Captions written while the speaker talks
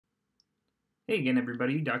Hey again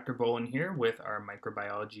everybody, Dr. Bolin here with our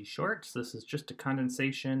microbiology shorts. This is just a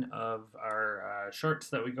condensation of our shorts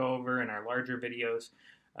that we go over in our larger videos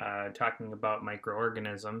talking about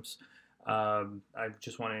microorganisms. I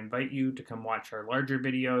just want to invite you to come watch our larger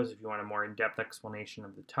videos if you want a more in-depth explanation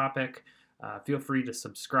of the topic. Feel free to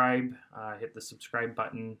subscribe, hit the subscribe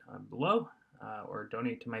button below, or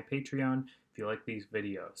donate to my Patreon if you like these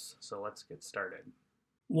videos. So let's get started.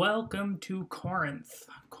 Welcome to Corinth.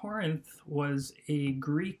 Corinth was a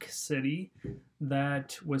Greek city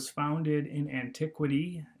that was founded in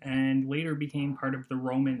antiquity and later became part of the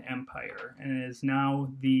Roman Empire and is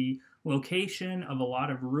now the location of a lot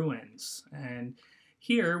of ruins. And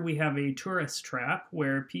here we have a tourist trap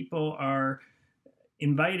where people are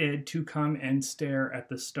invited to come and stare at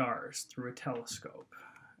the stars through a telescope.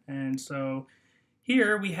 And so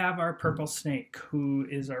here we have our purple snake, who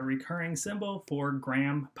is our recurring symbol for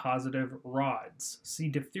gram-positive rods. C.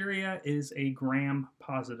 diphtheria is a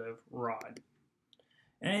gram-positive rod.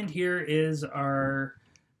 And here is our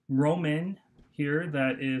Roman here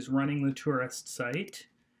that is running the tourist site.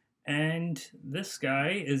 And this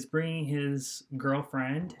guy is bringing his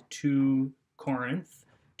girlfriend to Corinth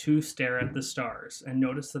to stare at the stars. And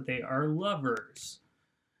notice that they are lovers.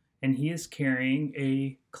 And he is carrying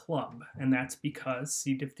a club, and that's because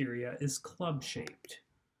C. diphtheria is club-shaped.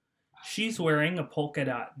 She's wearing a polka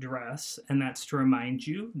dot dress, and that's to remind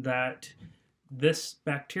you that this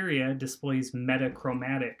bacteria displays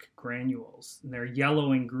metachromatic granules. And they're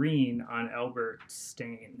yellow and green on Albert's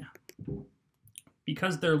stain.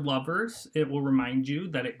 Because they're lovers, it will remind you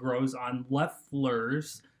that it grows on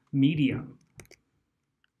Loeffler's medium.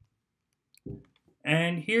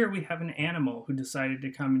 And here we have an animal who decided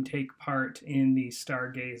to come and take part in the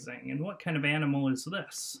stargazing. And what kind of animal is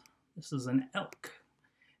this? This is an elk.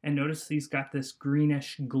 And notice he's got this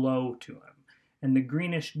greenish glow to him. And the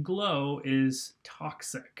greenish glow is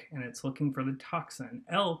toxic, and it's looking for the toxin.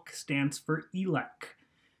 Elk stands for ELEC.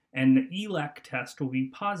 And the ELEC test will be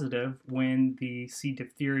positive when the C.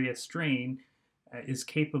 diphtheria strain is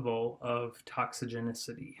capable of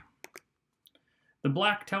toxigenicity. The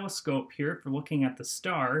black telescope here for looking at the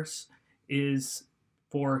stars is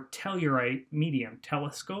for tellurite medium.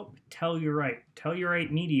 Telescope, tellurite.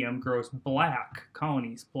 Tellurite medium grows black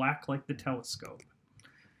colonies, black like the telescope.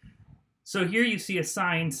 So here you see a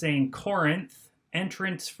sign saying Corinth,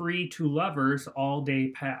 entrance free to lovers, all day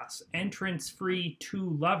pass. Entrance free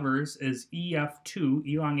to lovers is EF2,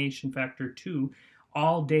 elongation factor 2.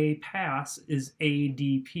 All day pass is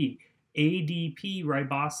ADP. ADP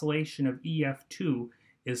ribosylation of EF2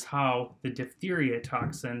 is how the diphtheria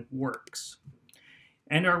toxin works.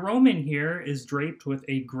 And our Roman here is draped with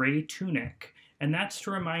a gray tunic, and that's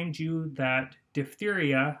to remind you that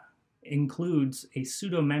diphtheria includes a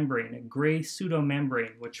pseudomembrane, a gray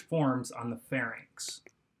pseudomembrane, which forms on the pharynx.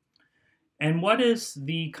 And what is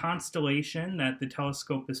the constellation that the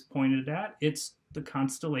telescope is pointed at? It's the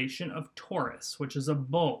constellation of Taurus, which is a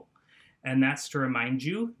bull. And that's to remind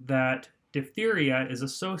you that diphtheria is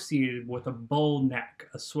associated with a bull neck,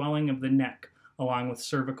 a swelling of the neck, along with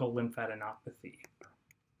cervical lymphadenopathy.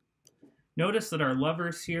 Notice that our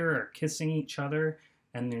lovers here are kissing each other,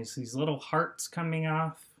 and there's these little hearts coming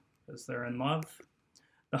off as they're in love.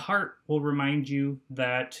 The heart will remind you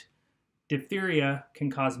that diphtheria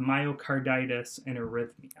can cause myocarditis and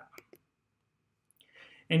arrhythmia.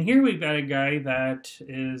 And here we've got a guy that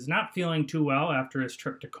is not feeling too well after his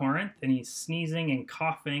trip to Corinth, and he's sneezing and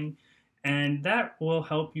coughing, and that will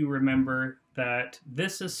help you remember that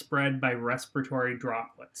this is spread by respiratory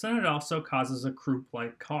droplets, and it also causes a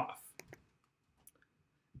croup-like cough.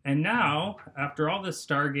 And now, after all this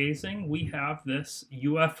stargazing, we have this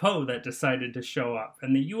UFO that decided to show up,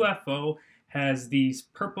 and the UFO has these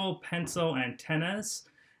purple pencil antennas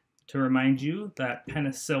to remind you that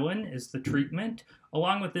penicillin is the treatment,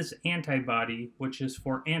 along with this antibody, which is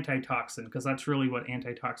for antitoxin, because that's really what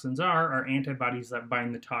antitoxins are antibodies that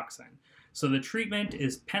bind the toxin. So the treatment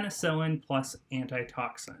is penicillin plus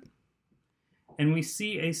antitoxin. And we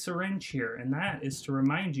see a syringe here, and that is to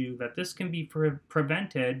remind you that this can be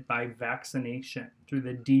prevented by vaccination through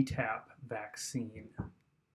the DTaP vaccine.